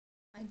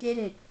did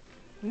it.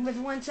 With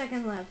 1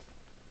 second left.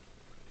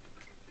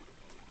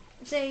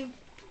 Save.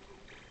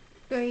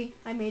 3.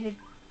 I made it.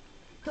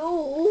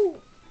 2.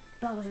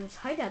 Bowser's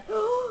hideout.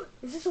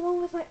 Is this the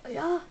one with my...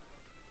 I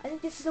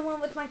think this is the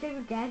one with my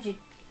favorite gadget.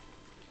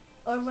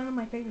 Or one of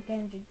my favorite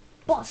gadgets.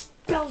 Boss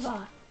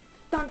Bowser!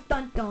 Dun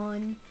dun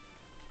dun!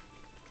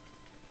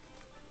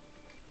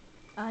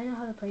 I know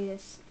how to play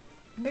this.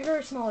 Bigger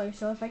or smaller,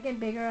 so if I get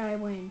bigger, I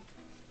win.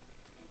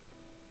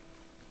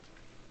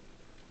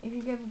 If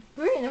you get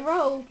 3 in a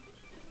row...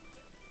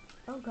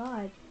 Oh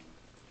god.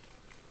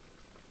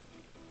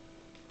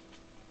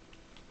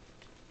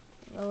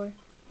 Lower.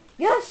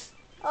 Yes!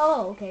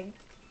 Oh, okay.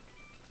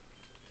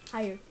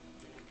 Higher.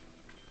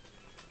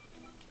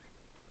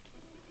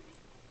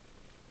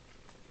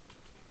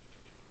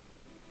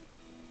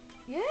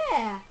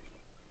 Yeah!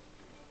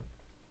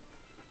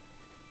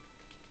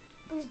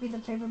 Please be the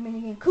favorite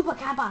minigame. Koopa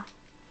Kappa!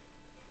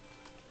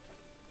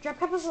 Drop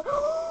Kappa's...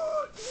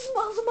 This is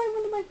also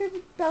one of my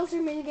favorite Bowser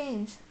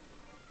minigames.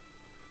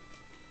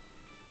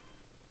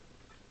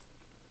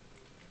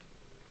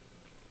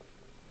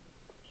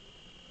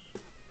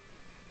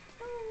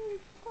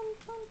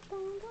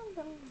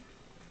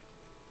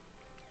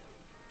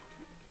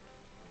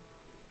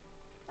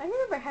 I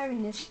remember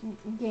having this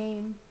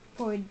game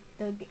for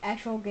the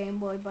actual Game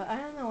Boy, but I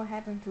don't know what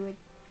happened to it.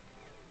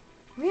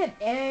 We had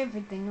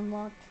everything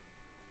unlocked.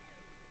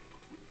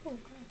 Oh god.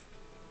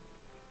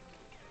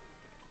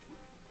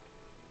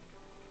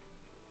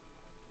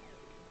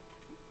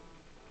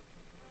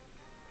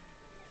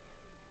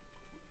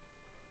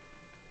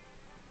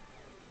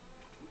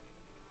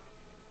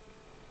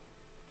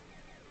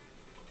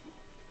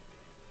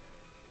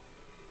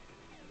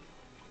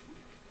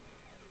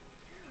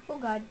 Oh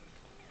god.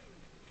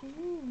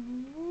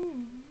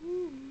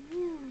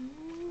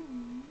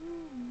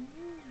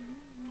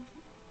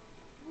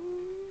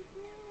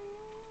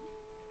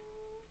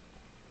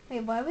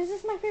 Wait, why was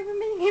this my favorite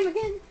minigame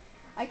again?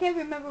 I can't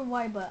remember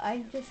why, but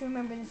I just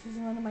remember this was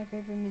one of my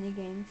favorite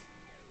minigames.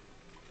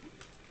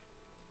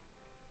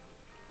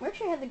 We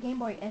actually had the Game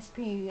Boy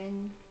SP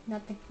and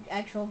not the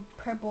actual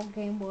purple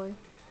Game Boy.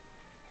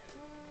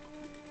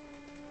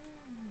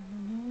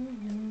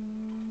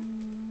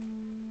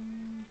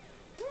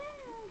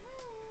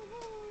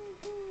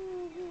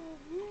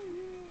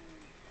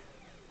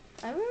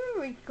 I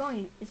remember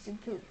going, it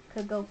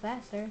could go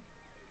faster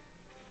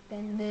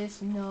than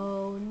this.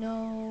 No,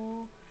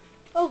 no.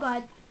 Oh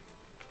god.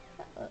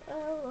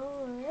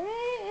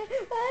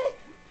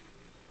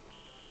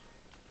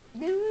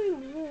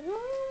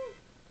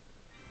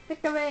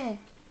 Victory!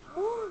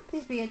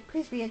 Please be it,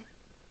 please be it.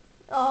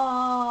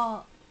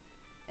 Oh,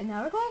 an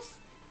hourglass?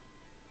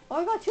 Oh,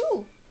 I got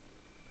 2.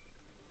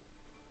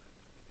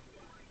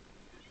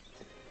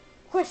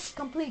 Quest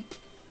complete.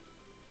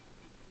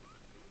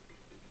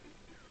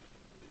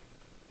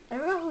 I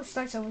don't know who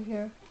starts over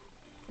here.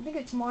 I think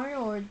it's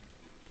Mario or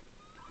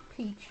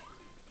Peach.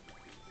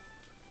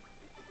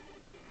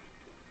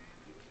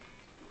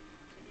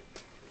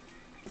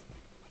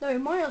 No,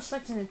 Mario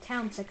starts in the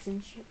town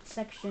section.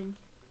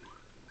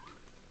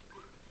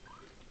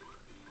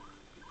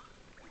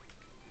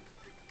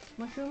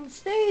 Mushroom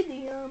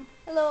Stadium.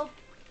 Hello.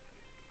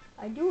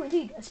 I do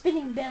indeed. A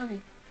spinning belly.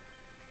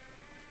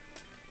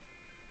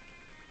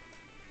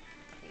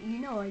 You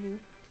know I do.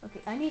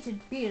 Okay, I need to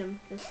beat him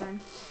this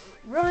time.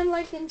 Run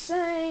like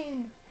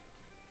insane.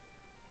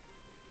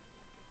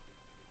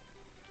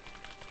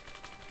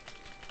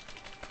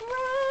 Run.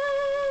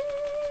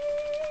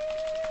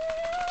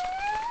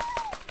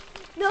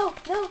 No,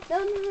 no,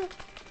 no, no, no.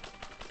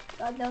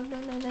 God, no, no,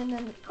 no, no,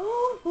 no.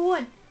 Oh, who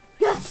won?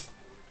 Yes!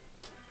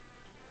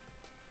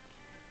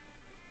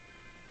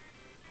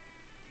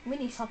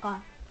 Mini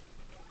soccer.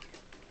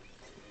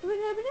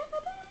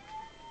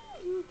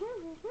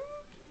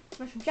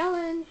 Mushroom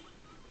challenge.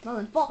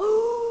 Melon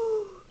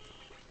ball.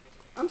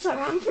 I'm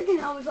sorry, I'm freaking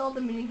out with all the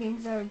mini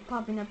games that are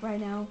popping up right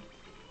now.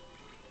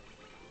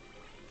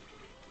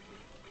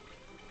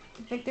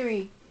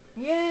 Victory.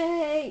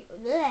 Yay!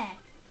 Blech.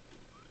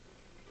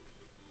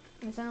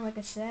 It sounded like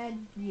a sad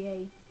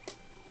yay.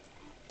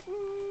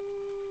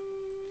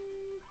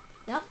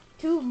 Up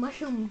to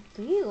Mushroom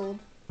Field.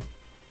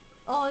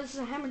 Oh, this is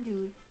a hammer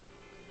dude.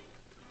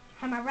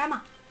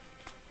 Hammerama.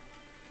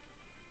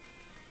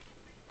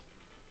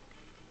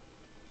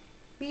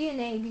 B and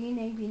A, B and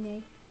A, B and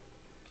A.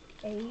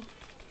 A.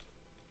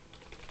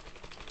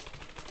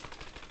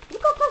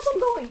 Look how fast I'm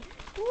going.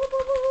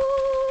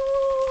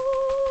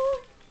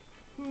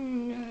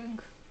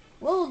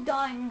 Well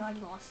done, I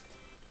lost.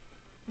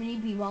 Mini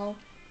B-ball,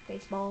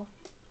 baseball.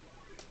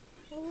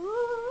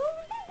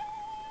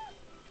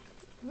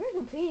 We're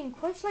completing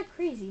quests like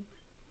crazy.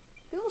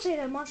 People say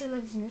that monster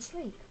lives in this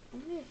lake. I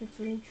wonder if it's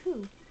really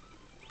true.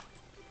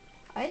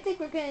 I think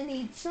we're gonna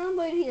need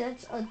somebody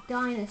that's a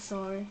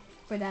dinosaur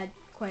for that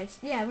quest.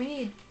 Yeah, we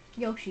need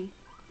Yoshi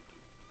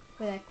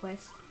for that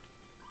quest.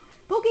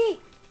 Boogie!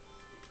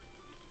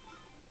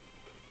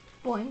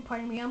 Boing,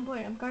 pardon me, I'm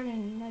bored. I'm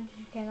gardening.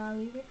 You cannot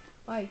leave it.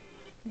 Why?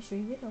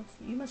 Mystery riddles.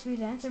 You must be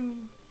the answer.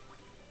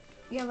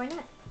 Yeah, why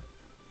not?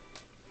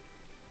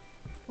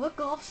 What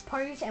golfs,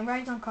 parties, and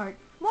rides on cart?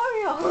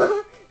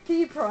 Mario!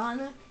 P.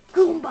 Piranha.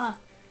 Goomba.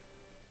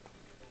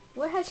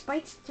 What has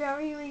bites,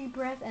 fiery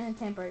breath, and a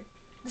temper?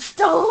 The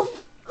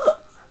stove!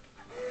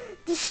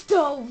 The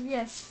stove,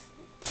 yes.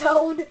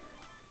 Toad.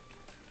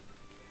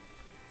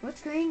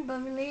 What's green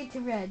but related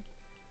to red?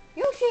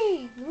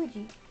 Yoshi!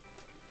 Luigi.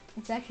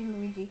 It's actually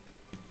Luigi.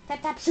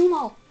 Tap tap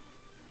sumo!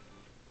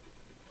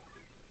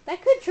 That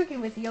could trick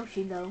you with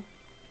Yoshi though.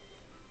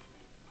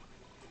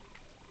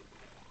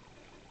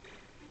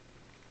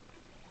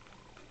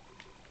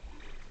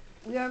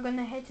 We are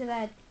gonna head to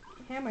that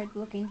hammered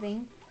looking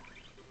thing.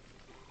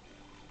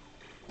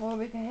 Or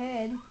we could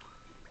head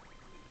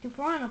to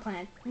Piranha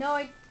Plant.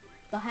 No,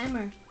 the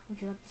hammer.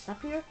 Would you like to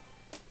stop here?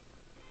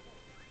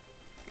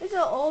 There's an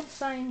old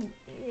sign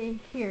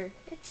here.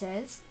 It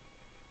says,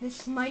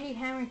 "This mighty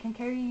hammer can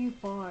carry you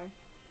far.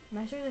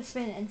 Master the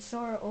spin and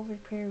soar over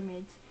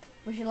pyramids."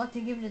 Would you like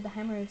to give the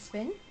hammer a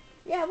spin?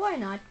 Yeah, why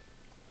not?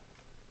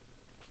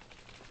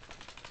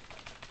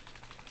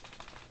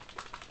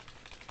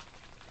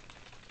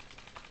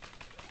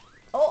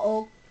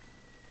 Uh-oh.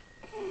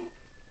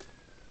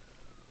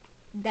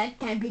 That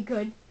can't be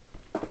good.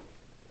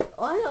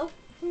 Oh no.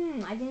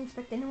 I didn't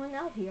expect anyone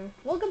out here.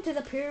 Welcome to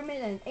the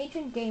pyramid and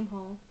ancient game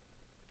hall.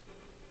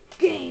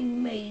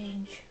 Game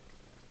mage.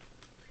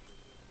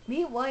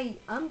 Me, why?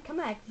 I'm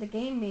Kamek, the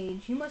game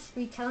mage. You must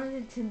be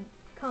talented to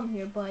come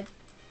here, but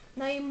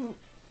now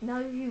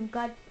you've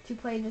got to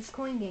play this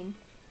coin game.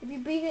 If you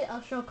beat it,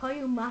 I shall call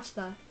you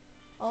master.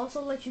 I'll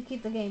also let you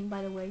keep the game,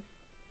 by the way.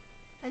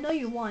 I know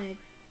you want it.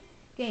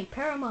 Game,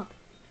 pair 'em up.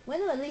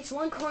 Win at least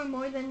one coin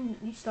more than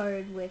you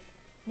started with.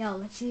 Now,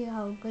 let's see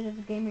how good of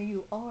a gamer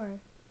you are.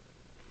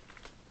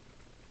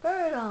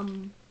 Third,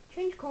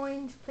 change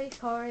coins, place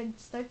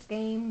cards, starts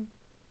game,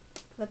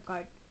 flip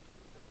card.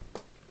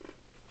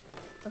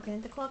 Looking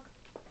at the clock.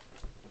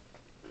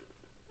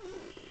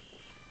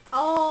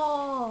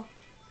 Oh!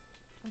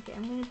 Okay,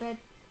 I'm gonna bet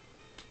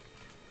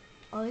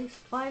at least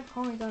 5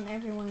 coins on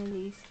every one of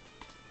these.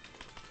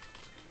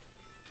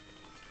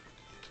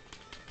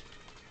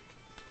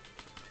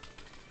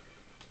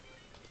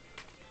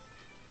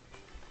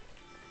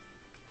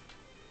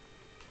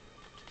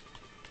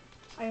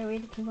 I gotta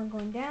wait to keep on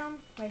going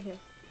down. Right here.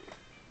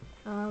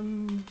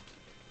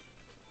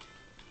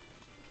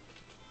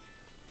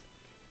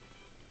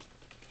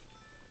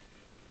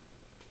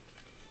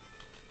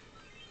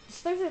 The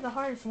stairs are the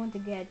hardest one to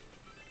get.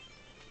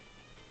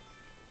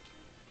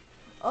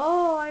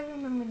 Oh, I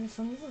remember this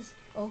one. This is...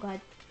 oh god.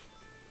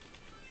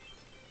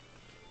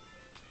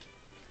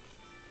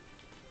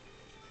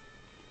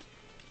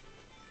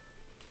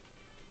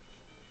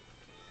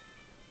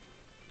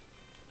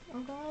 Oh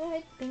god,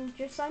 I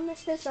think I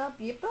messed this up.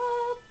 Yep,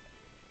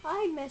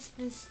 I messed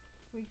this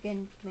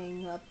freaking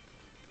thing up.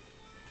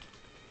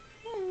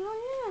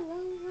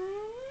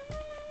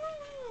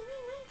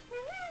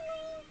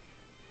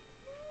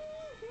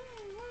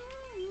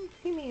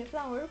 Give me a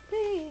flower,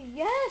 please.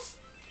 Yes!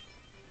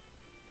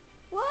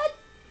 What?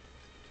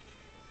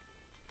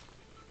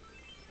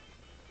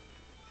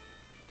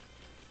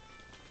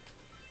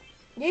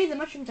 Yay, the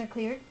mushrooms are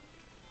cleared.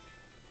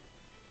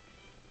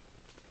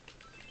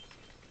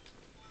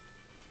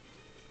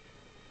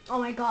 Oh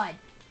my god.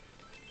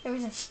 There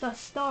was a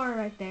star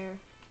right there.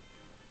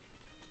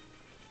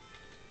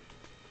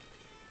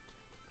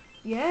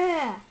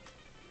 Yeah!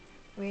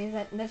 Wait,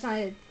 is that's not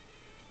it.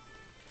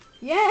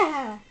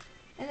 Yeah!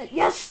 And then,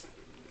 yes!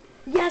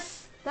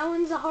 Yes! That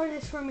one's the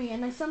hardest for me,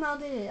 and I somehow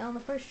did it on the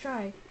first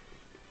try.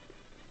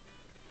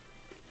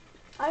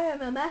 I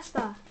am a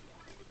master.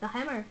 The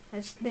hammer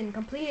has been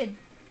completed.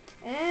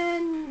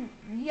 And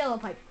yellow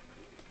pipe.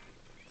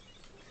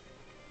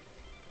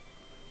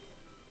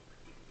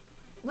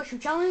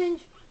 Mushroom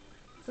challenge.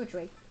 Switch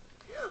way.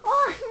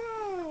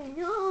 Oh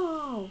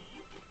no!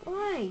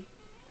 Why?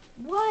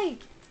 Why?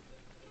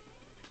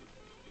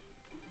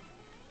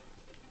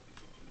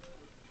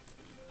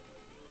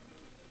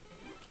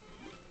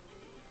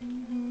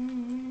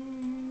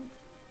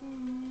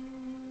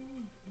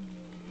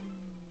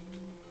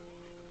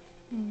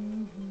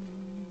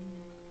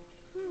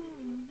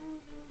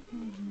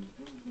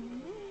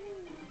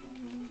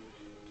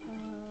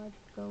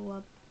 Go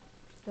up,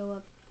 go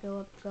up, go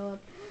up, go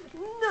up.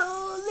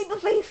 No, leap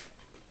of faith.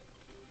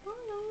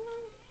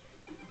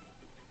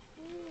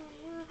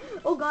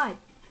 Oh god.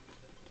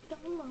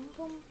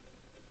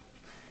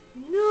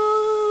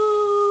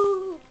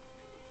 No.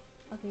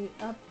 Okay,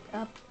 up,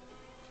 up.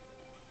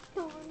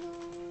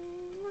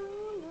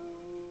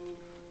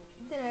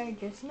 Did I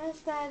just mess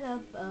that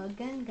up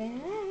again?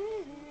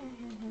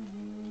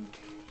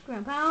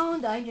 Ground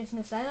pound, I just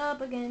messed that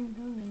up again.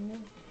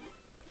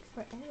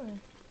 Takes forever.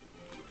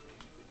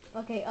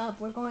 Okay, up,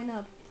 we're going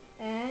up.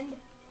 And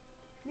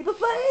leap of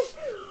faith!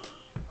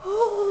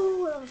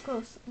 Oh, that was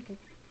close. Okay.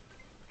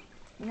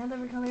 Now that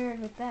we're cleared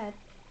with that.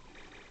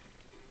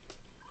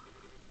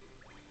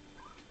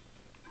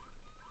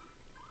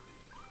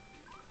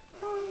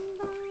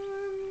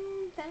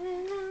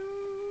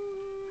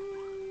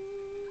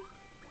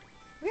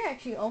 We're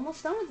actually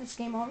almost done with this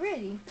game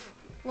already.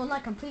 Well,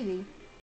 not completely.